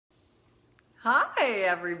Hi,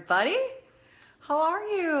 everybody. How are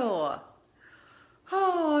you?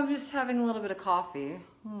 Oh, I'm just having a little bit of coffee.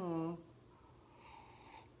 I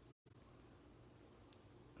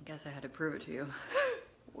guess I had to prove it to you.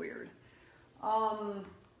 Weird. We're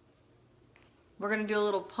gonna do a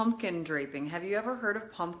little pumpkin draping. Have you ever heard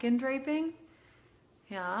of pumpkin draping?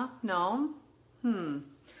 Yeah? No?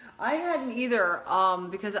 I hadn't either,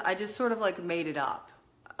 because I just sort of like made it up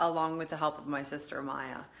along with the help of my sister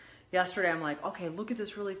Maya. Yesterday I'm like, okay, look at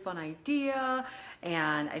this really fun idea,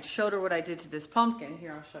 and I showed her what I did to this pumpkin.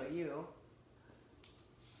 Here, I'll show you.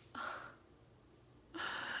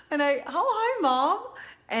 And oh, hi, Mom.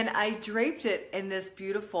 And I draped it in this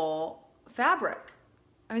beautiful fabric.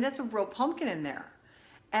 I mean, that's a real pumpkin in there.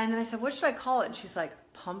 And then I said, what should I call it? And she's like,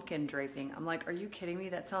 pumpkin draping. I'm like, are you kidding me?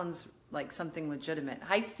 That sounds like something legitimate.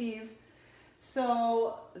 Hi, Steve.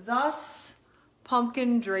 So thus,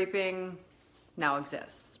 pumpkin draping now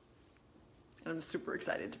exists. And I'm super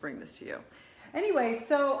excited to bring this to you. Anyway,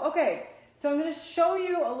 so, okay. So I'm going to show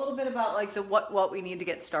you a little bit about like what we need to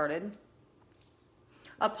get started.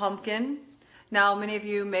 A pumpkin. Now, many of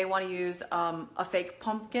you may want to use a fake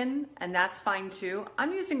pumpkin, and that's fine too.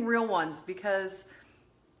 I'm using real ones because,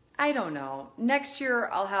 I don't know, next year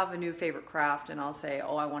I'll have a new favorite craft and I'll say,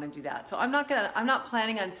 oh, I want to do that. So I'm not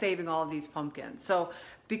planning on saving all of these pumpkins. So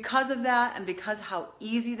because of that, and because how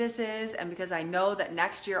easy this is, and because I know that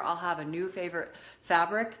next year I'll have a new favorite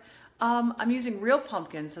fabric, I'm using real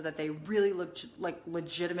pumpkins so that they really look like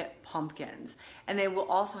legitimate pumpkins, and they will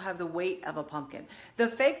also have the weight of a pumpkin. The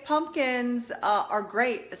fake pumpkins are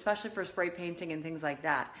great, especially for spray painting and things like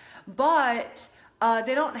that, but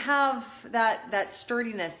they don't have that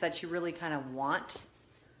sturdiness that you really kind of want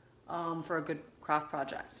for a good craft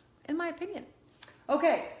project, in my opinion.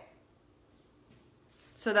 Okay.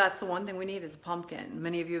 So that's the one thing we need is a pumpkin.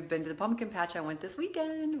 Many of you have been to the pumpkin patch I went this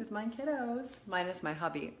weekend with my kiddos, minus my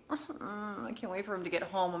hubby. I can't wait for him to get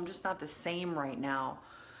home. I'm just not the same right now.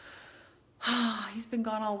 He's been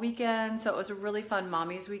gone all weekend, so it was a really fun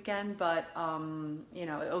mommy's weekend, but you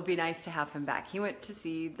know, it would be nice to have him back. He went to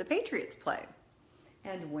see the Patriots play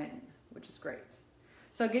and win, which is great.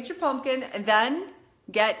 So get your pumpkin and then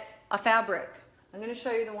get a fabric. I'm going to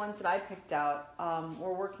show you the ones that I picked out.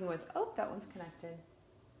 We're working with, oh, that one's connected.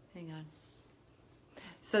 Hang on.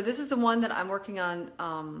 So this is the one that I'm working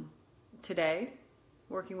on today,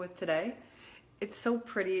 It's so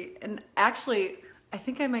pretty. And actually, I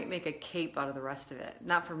think I might make a cape out of the rest of it.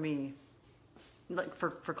 Not for me, like for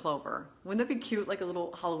Clover. Wouldn't that be cute, like a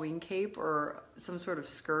little Halloween cape or some sort of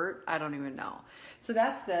skirt? I don't even know. So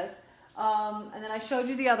that's this. And then I showed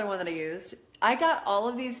you the other one that I used. I got all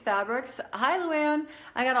of these fabrics. Hi, Luann.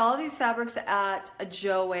 I got all of these fabrics at a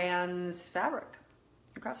Joann's Fabric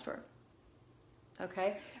craft store.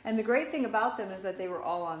 Okay, and the great thing about them is that they were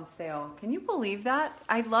all on sale. Can you believe that?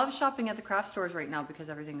 I love shopping at the craft stores right now because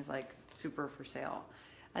everything is like super for sale.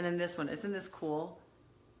 And then this one, isn't this cool?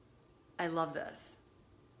 I love this.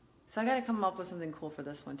 So I got to come up with something cool for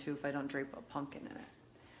this one too if I don't drape a pumpkin in it.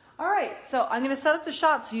 All right, so I'm going to set up the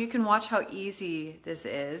shot so you can watch how easy this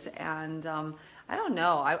is. And I don't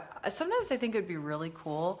know, sometimes I think it would be really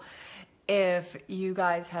cool if you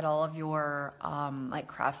guys had all of your like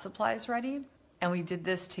craft supplies ready and we did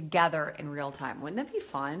this together in real time. Wouldn't that be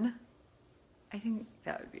fun? I think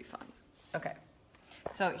that would be fun. Okay,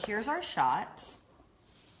 so here's our shot.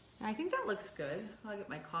 And I think that looks good. I'll get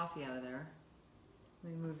my coffee out of there.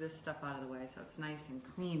 Let me move this stuff out of the way so it's nice and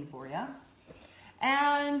clean for you.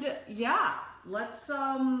 And yeah, let's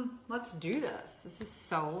do this. This is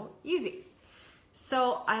so easy.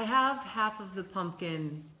 So I have half of the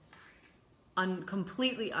pumpkin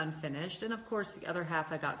completely unfinished, and of course the other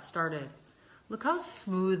half I got started. Look how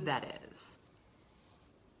smooth that is.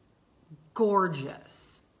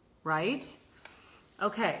 Gorgeous, right?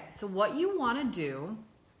 Okay, so what you want to do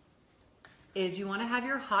is you want to have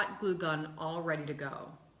your hot glue gun all ready to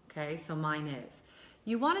go. Okay, so mine is.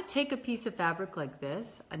 You want to take a piece of fabric like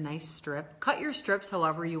this, a nice strip. Cut your strips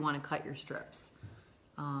however you want to cut your strips.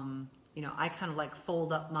 You know, I kind of like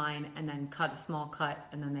fold up mine and then cut a small cut,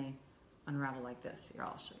 and then they unravel like this. Here,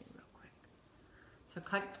 I'll show you real quick. So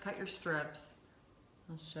cut your strips.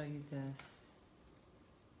 I'll show you this.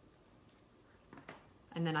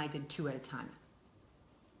 And then I did 2 at a time.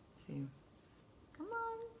 See? Come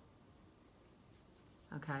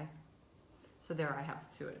on. Okay. So there I have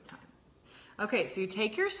 2 at a time. Okay, so you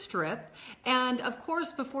take your strip, and of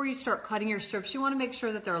course, before you start cutting your strips, you want to make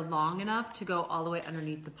sure that they're long enough to go all the way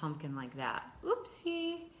underneath the pumpkin like that.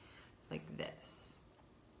 Oopsie. It's like this.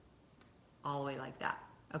 All the way like that,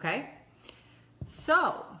 okay?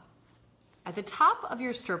 So, at the top of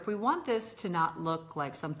your strip, we want this to not look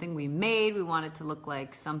like something we made. We want it to look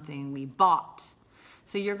like something we bought.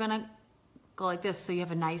 So you're gonna go like this so you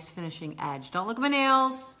have a nice finishing edge. Don't look at my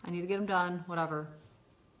nails. I need to get them done, whatever.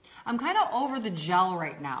 I'm kind of over the gel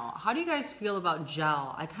right now. How do you guys feel about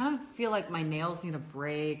gel? I kind of feel like my nails need a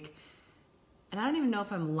break. And I don't even know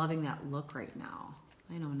if I'm loving that look right now.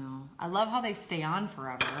 I don't know. I love how they stay on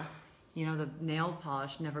forever. You know, the nail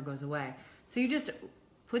polish never goes away. So you just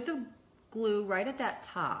put the glue right at that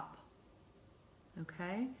top,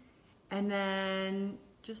 okay? And then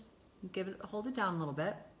just hold it down a little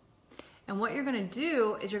bit. And what you're gonna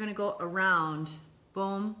do is you're gonna go around,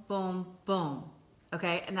 boom, boom, boom,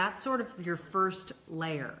 okay? And that's sort of your first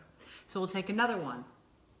layer. So we'll take another one.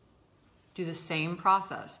 Do the same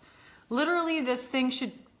process. Literally, this thing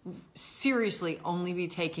should seriously only be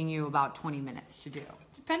taking you about 20 minutes to do,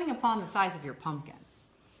 depending upon the size of your pumpkin.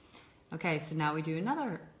 Okay, so now we do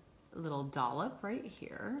another little dollop right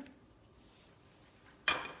here.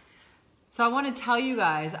 So I want to tell you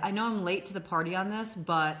guys, I know I'm late to the party on this,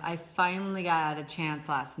 but I finally got a chance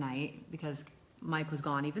last night because Mike was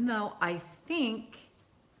gone, even though I think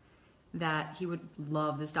that he would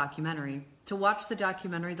love this documentary. To watch the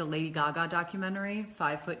documentary, the Lady Gaga documentary,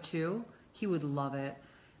 5'2", he would love it.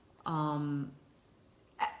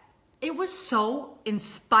 It was so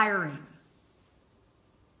inspiring.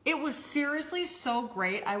 It was seriously so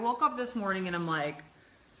great. I woke up this morning and I'm like,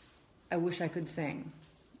 I wish I could sing,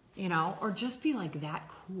 you know, or just be like that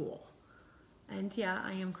cool. And yeah,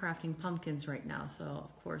 I am crafting pumpkins right now, so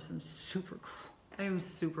of course I'm super cool. I am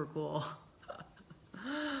super cool.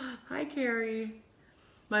 Hi, Carrie.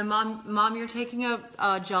 My mom, you're taking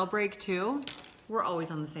a gel break too? We're always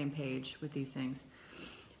on the same page with these things.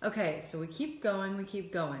 Okay, so we keep going, we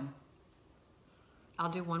keep going. I'll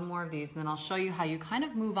do one more of these and then I'll show you how you kind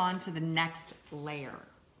of move on to the next layer,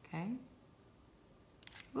 okay?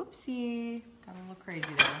 Whoopsie, got a little crazy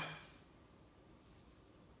there.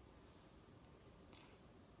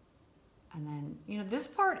 And then, you know, this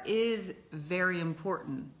part is very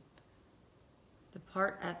important. The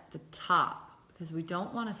part at the top, because we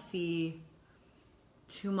don't want to see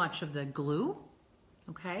too much of the glue,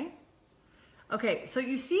 okay? Okay, so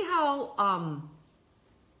you see how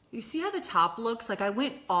the top looks? Like I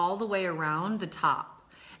went all the way around the top.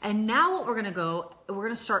 And now what we're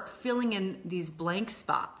gonna start filling in these blank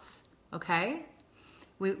spots, okay?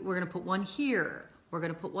 We're gonna put one here, we're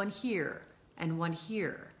gonna put one here, and one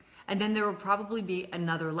here. And then there will probably be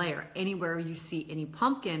another layer. Anywhere you see any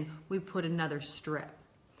pumpkin, we put another strip.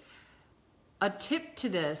 A tip to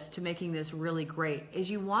this, to making this really great,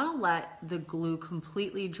 is you want to let the glue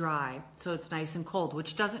completely dry so it's nice and cold,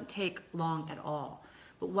 which doesn't take long at all.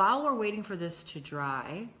 But while we're waiting for this to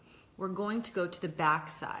dry, we're going to go to the back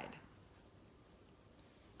side.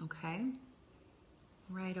 Okay?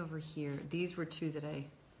 Right over here. These were two that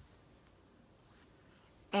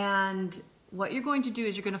And what you're going to do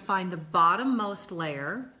is you're going to find the bottommost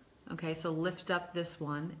layer. Okay, so lift up this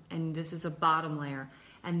one, and this is a bottom layer.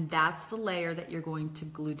 And that's the layer that you're going to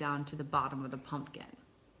glue down to the bottom of the pumpkin.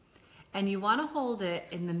 And you want to hold it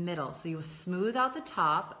in the middle. So you smooth out the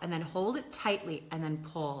top and then hold it tightly and then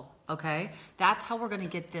pull, okay? That's how we're going to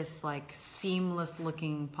get this like seamless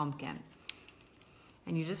looking pumpkin.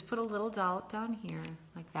 And you just put a little dollop down here,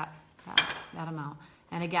 like that amount.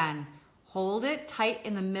 And again, hold it tight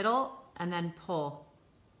in the middle and then pull.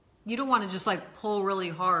 You don't want to just like pull really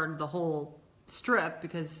hard the whole strip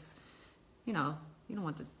because, you know, you don't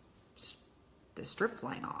want the strip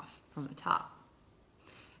flying off from the top.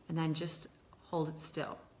 And then just hold it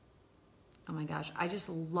still. Oh my gosh, I just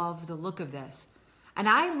love the look of this. And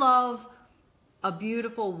I love a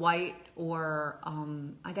beautiful white or,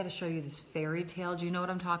 I gotta show you this fairy tale. Do you know what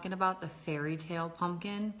I'm talking about? The fairy tale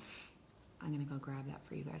pumpkin. I'm gonna go grab that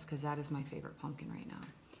for you guys because that is my favorite pumpkin right now.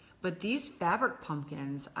 But these fabric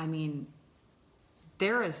pumpkins, I mean,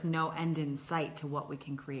 there is no end in sight to what we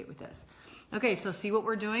can create with this. Okay, so see what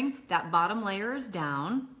we're doing? That bottom layer is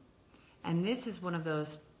down, and this is one of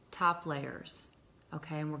those top layers,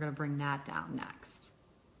 okay? And we're gonna bring that down next,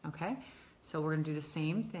 okay? So we're gonna do the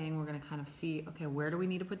same thing. We're gonna kind of see, okay, where do we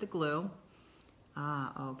need to put the glue?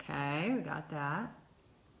 Okay, we got that.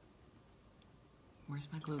 Where's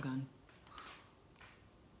my glue gun?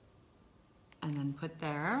 And then put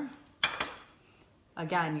there.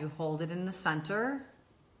 Again, you hold it in the center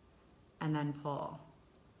and then pull.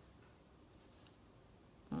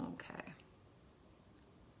 Okay.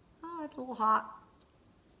 Oh, it's a little hot.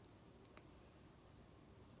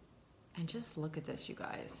 And just look at this, you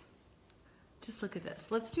guys. Just look at this.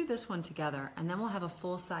 Let's do this one together, and then we'll have a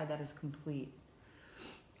full side that is complete.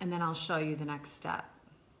 And then I'll show you the next step.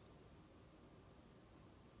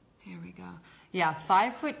 Here we go. Yeah,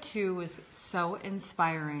 5'2" was so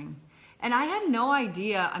inspiring. And I had no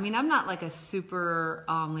idea. I mean, I'm not like a super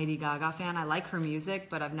Lady Gaga fan. I like her music,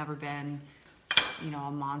 but I've never been, you know,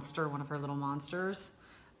 a monster, one of her little monsters.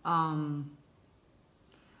 But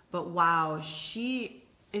wow, she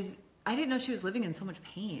is, I didn't know she was living in so much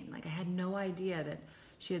pain. Like I had no idea that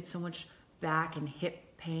she had so much back and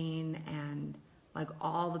hip pain and like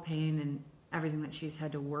all the pain and everything that she's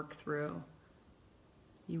had to work through.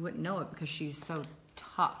 You wouldn't know it because she's so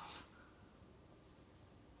tough.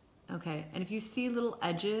 Okay, and if you see little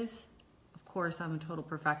edges, of course I'm a total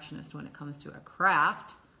perfectionist when it comes to a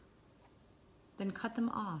craft, then cut them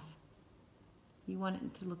off. You want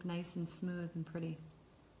it to look nice and smooth and pretty.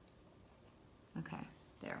 Okay,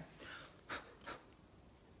 there.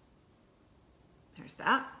 There's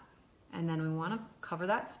that. And then we want to cover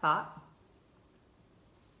that spot.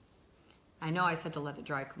 I know I said to let it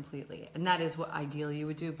dry completely, and that is what ideally you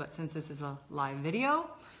would do, but since this is a live video,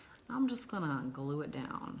 I'm just gonna glue it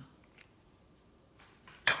down.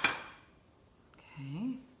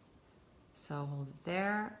 Okay, so hold it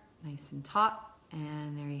there, nice and taut,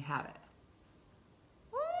 and there you have it.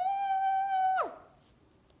 Woo!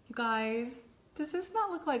 You guys, does this not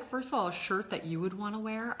look like, first of all, a shirt that you would want to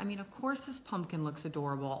wear? I mean, of course this pumpkin looks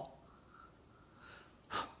adorable.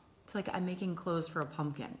 It's like I'm making clothes for a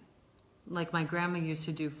pumpkin. Like my grandma used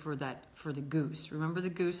to do for the goose. Remember the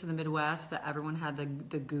goose in the Midwest that everyone had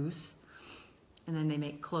the goose? And then they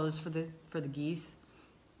make clothes for the geese.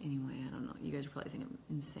 Anyway, I don't know. You guys are probably thinking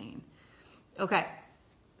I'm insane. Okay,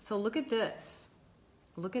 so look at this.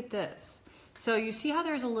 Look at this. So you see how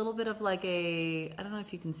there's a little bit of like a, I don't know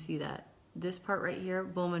if you can see that. This part right here,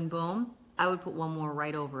 boom and boom. I would put one more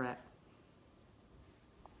right over it.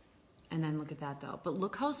 And then look at that though. But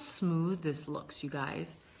look how smooth this looks, you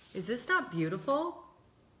guys. Is this not beautiful?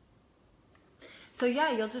 So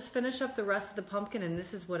yeah, you'll just finish up the rest of the pumpkin and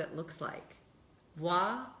this is what it looks like.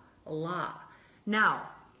 Voila. Now,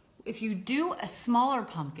 if you do a smaller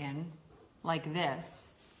pumpkin like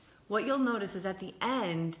this, what you'll notice is at the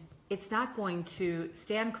end, it's not going to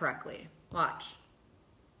stand correctly. Watch.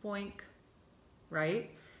 Boink.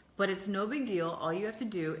 Right? But it's no big deal. All you have to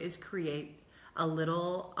do is create a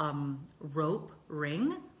little rope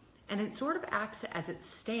ring, and it sort of acts as its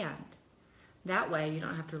stand. That way you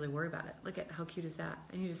don't have to really worry about it. Look at how cute is that?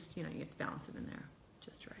 And you just, you know, you have to balance it in there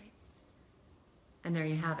just right. And there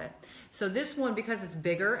you have it. So this one, because it's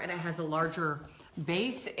bigger and it has a larger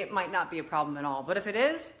base, it might not be a problem at all. But if it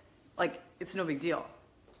is, like, it's no big deal.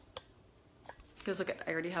 Because look,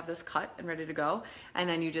 I already have this cut and ready to go. And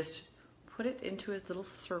then you just put it into a little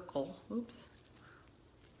circle, oops,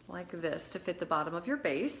 like this to fit the bottom of your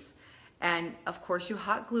base. And of course you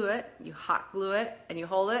hot glue it, and you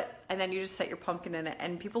hold it, and then you just set your pumpkin in it.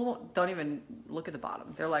 And people don't even look at the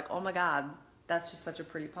bottom. They're like, oh my God, that's just such a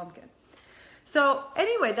pretty pumpkin. So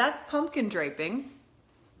anyway, that's pumpkin draping.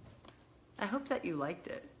 I hope that you liked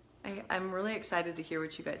it. I'm really excited to hear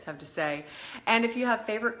what you guys have to say. And if you have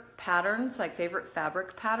favorite patterns, like favorite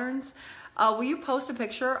fabric patterns, will you post a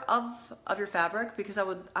picture of your fabric? Because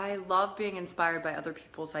I love being inspired by other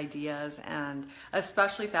people's ideas, and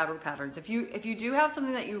especially fabric patterns. If you do have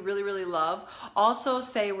something that you really, really love, also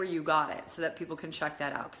say where you got it so that people can check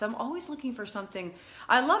that out. Because I'm always looking for something.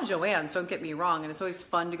 I love Joann's, don't get me wrong, and it's always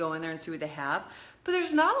fun to go in there and see what they have. But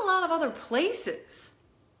there's not a lot of other places.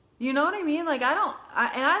 You know what I mean? Like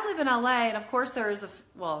I live in LA, and of course there is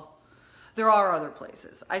there are other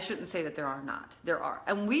places. I shouldn't say that there are not. There are.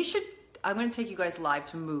 And I'm going to take you guys live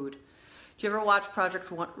to Mood. Do you ever watch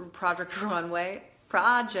Project Runway?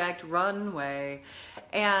 Project Runway.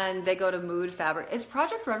 And they go to Mood Fabric. Is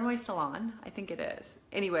Project Runway still on? I think it is.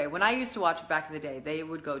 Anyway, when I used to watch it back in the day, they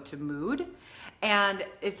would go to Mood. And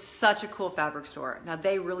it's such a cool fabric store. Now,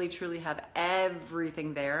 they really, truly have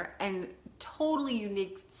everything there. And totally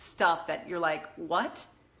unique stuff that you're like, what?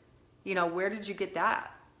 You know, where did you get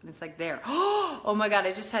that? And it's like there. Oh my God,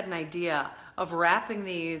 I just had an idea of wrapping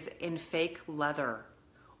these in fake leather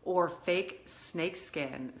or fake snake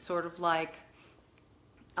skin, sort of like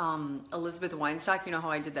Elizabeth Weinstock. You know how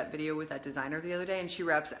I did that video with that designer the other day, and she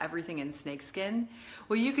wraps everything in snake skin?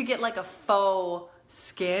 Well, you could get like a faux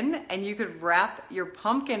skin and you could wrap your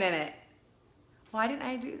pumpkin in it. Why didn't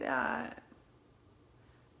I do that?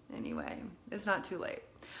 Anyway, it's not too late.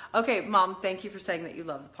 Okay, Mom, thank you for saying that you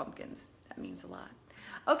love the pumpkins. That means a lot.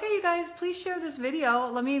 Okay, you guys, please share this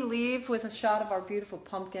video. Let me leave with a shot of our beautiful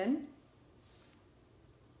pumpkin.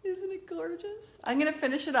 Isn't it gorgeous? I'm gonna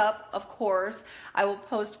finish it up, of course. I will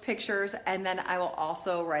post pictures, and then I will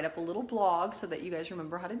also write up a little blog so that you guys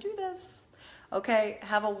remember how to do this. Okay,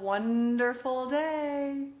 have a wonderful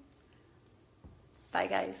day. Bye,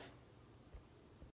 guys.